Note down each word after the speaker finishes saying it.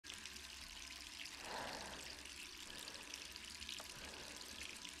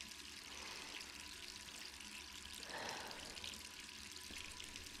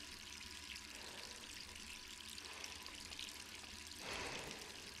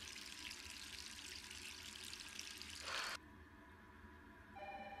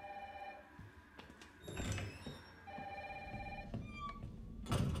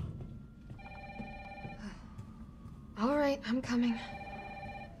I'm coming.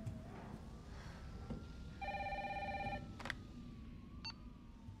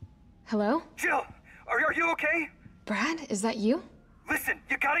 Hello? Jill, are you okay? Brad, is that you? Listen,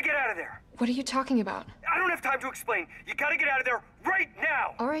 you gotta get out of there. What are you talking about? I don't have time to explain. You gotta get out of there right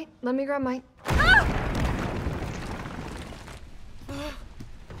now. All right, let me grab my...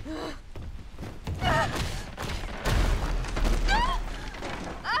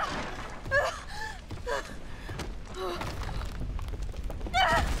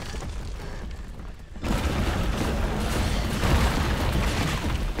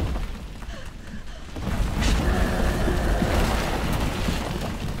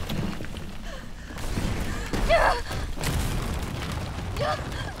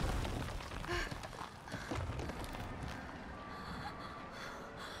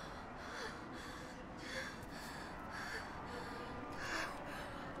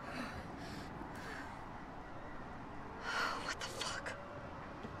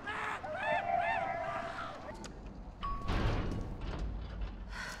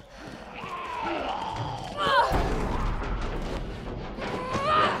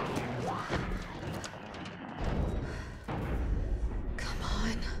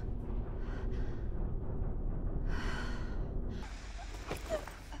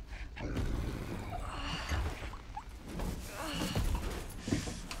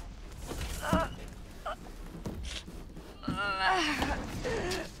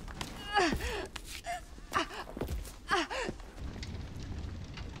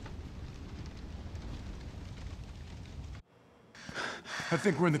 I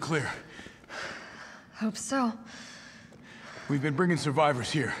think we're in the clear. Hope so. We've been bringing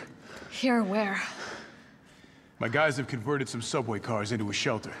survivors here. Here where? My guys have converted some subway cars into a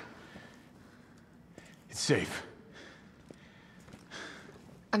shelter. It's safe.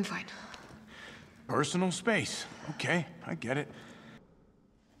 I'm fine. Personal space. Okay, I get it.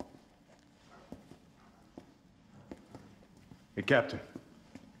 Hey, Captain.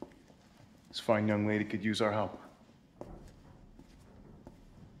 This fine young lady could use our help.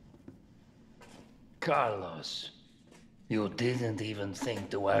 Carlos, you didn't even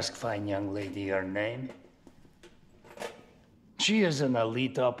think to ask fine young lady her name? She is an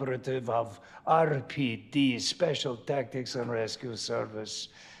elite operative of RPD, Special Tactics and Rescue Service.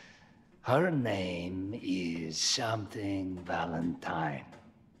 Her name is something Valentine.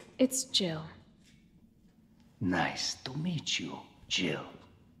 It's Jill. Nice to meet you, Jill.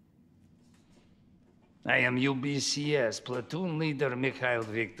 I am UBCS Platoon Leader Mikhail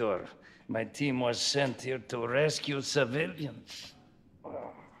Victor. My team was sent here to rescue civilians.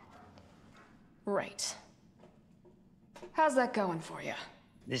 Right. How's that going for you?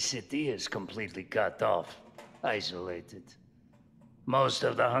 The city is completely cut off, isolated. Most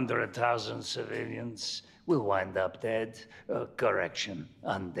of the 100,000 civilians will wind up dead. Correction,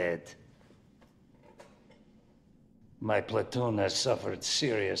 undead. My platoon has suffered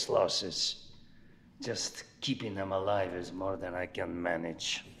serious losses. Just keeping them alive is more than I can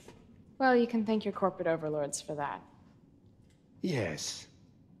manage. Well, you can thank your corporate overlords for that. Yes.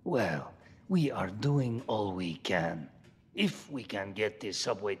 Well, we are doing all we can. If we can get this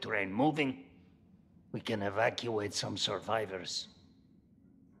subway train moving, we can evacuate some survivors.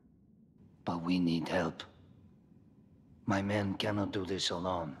 But we need help. My men cannot do this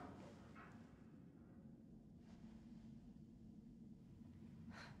alone.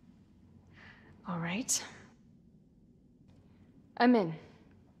 All right. I'm in.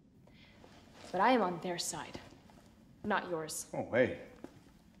 But I am on their side, not yours. Oh, hey.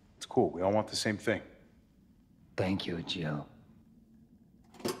 It's cool. We all want the same thing. Thank you, Jill.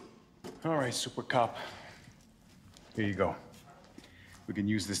 All right, Super Cop. Here you go. We can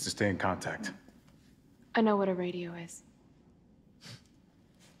use this to stay in contact. I know what a radio is.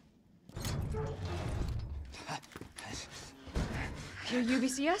 You're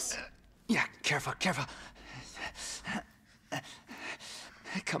UBCS? Yeah, careful, careful.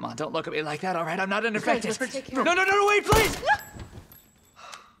 Come on, don't look at me like that, all right? I'm not an infected. No, wait, please!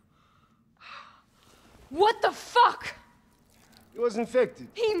 What the fuck? He was infected.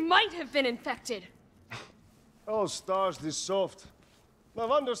 He might have been infected. Oh, stars, this soft. No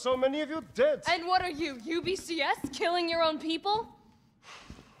wonder so many of you dead. And what are you, UBCS? Killing your own people?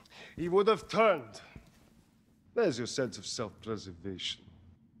 He would have turned. There's your sense of self-preservation.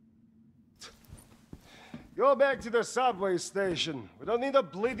 Go back to the subway station. We don't need a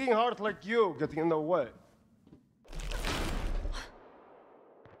bleeding heart like you getting in the way.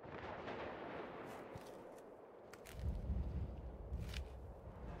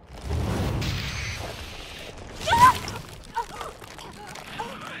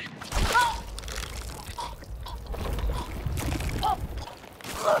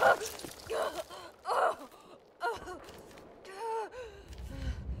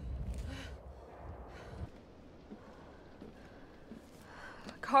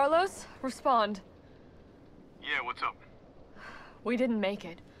 respond. Yeah, what's up? We didn't make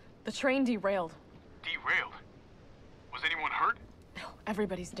it. The train derailed. Derailed? Was anyone hurt? No,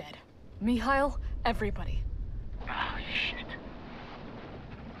 everybody's dead. Mikhail, everybody. Ah, shit.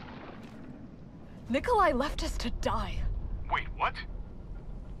 Nikolai left us to die. Wait, what?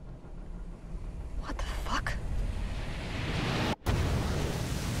 What the fuck?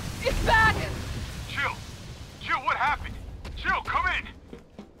 It's back! Chill. Chill, what happened? Chill, come in!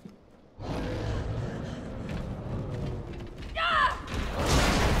 Ah!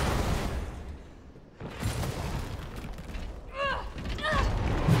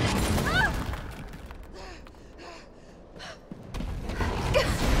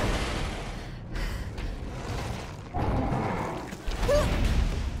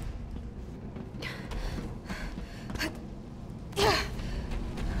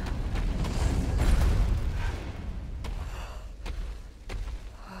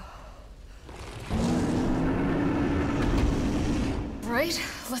 Right,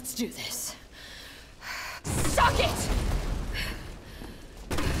 let's do this. Suck it!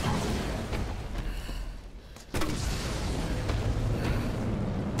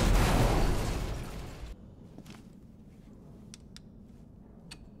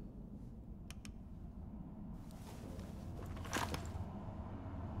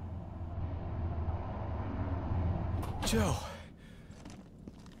 Joe.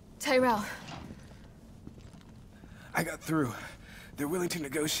 Tyrell. I got through. They're willing to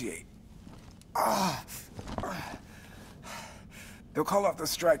negotiate. They'll call off the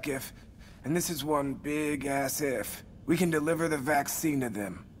strike if, and this is one big-ass if, we can deliver the vaccine to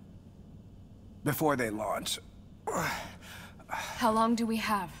them. Before they launch. How long do we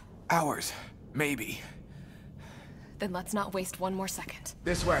have? Hours. Maybe. Then let's not waste one more second.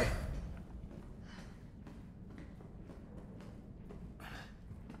 This way.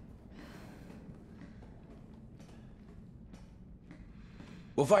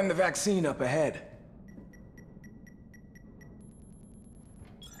 We'll find the vaccine up ahead.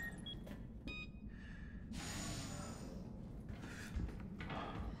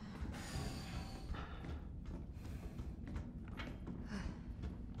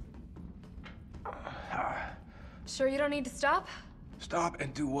 Sure you don't need to stop? Stop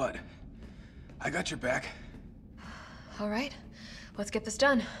and do what? I got your back. All right, let's get this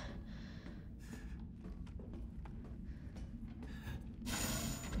done.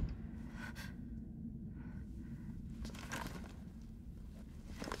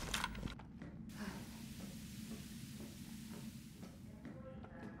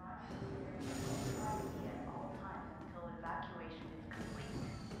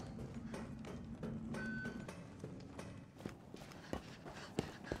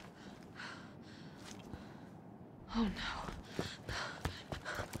 Oh no.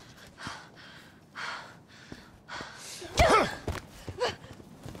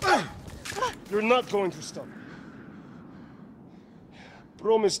 You're not going to stop.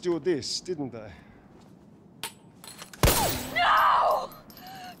 Promised you this, didn't I? no!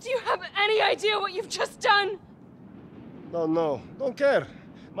 Do you have any idea what you've just done? No, don't care.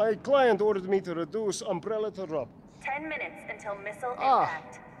 My client ordered me to reduce Umbrella to rubble. 10 minutes until missile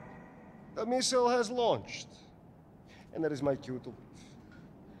impact. The missile has launched. And that is my cue to leave.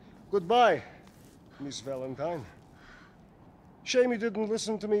 Goodbye, Miss Valentine. Shame you didn't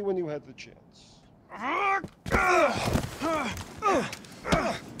listen to me when you had the chance.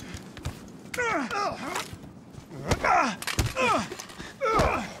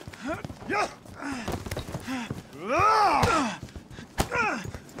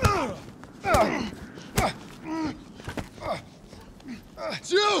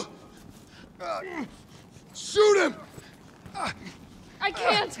 Jill! Shoot him! I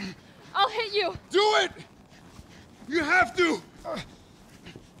can't! I'll hit you! Do it! You have to!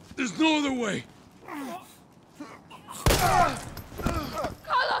 There's no other way.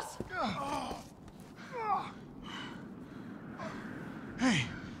 Carlos! Hey,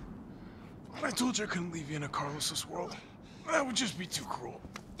 I told you I couldn't leave you in a Carlos's world. That would just be too cruel.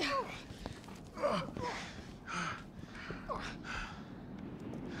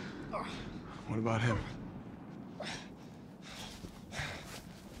 What about him?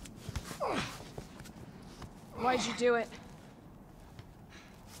 Why'd you do it?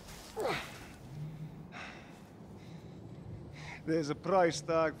 There's a price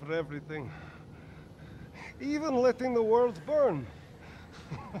tag for everything. Even letting the world burn.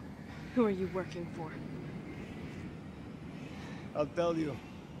 Who are you working for? I'll tell you,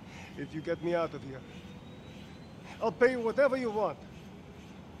 if you get me out of here. I'll pay you whatever you want.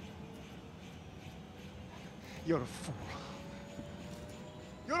 You're a fool.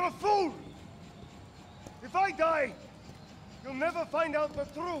 You're a fool! If I die, you'll never find out the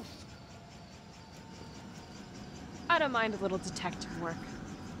truth. I don't mind a little detective work.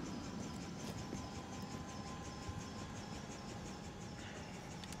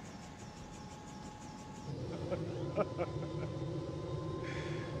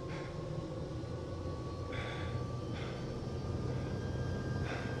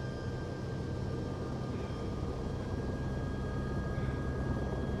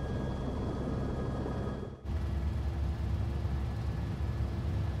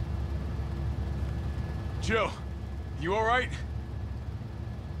 Jill, you all right?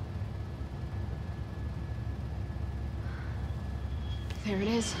 There it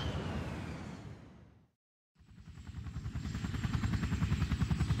is.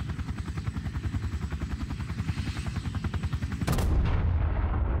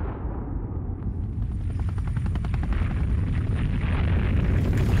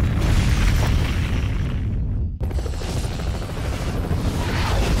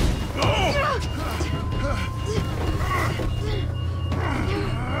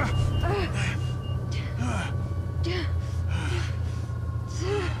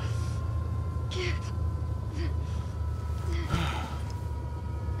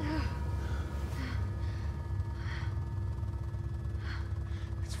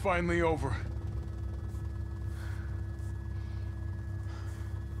 Finally over.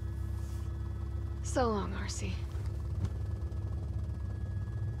 So long, RC.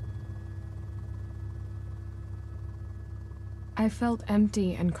 I felt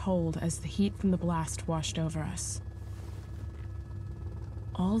empty and cold as the heat from the blast washed over us.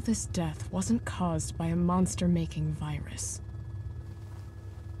 All this death wasn't caused by a monster-making virus.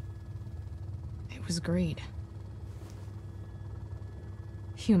 It was greed.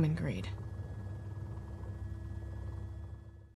 Human greed.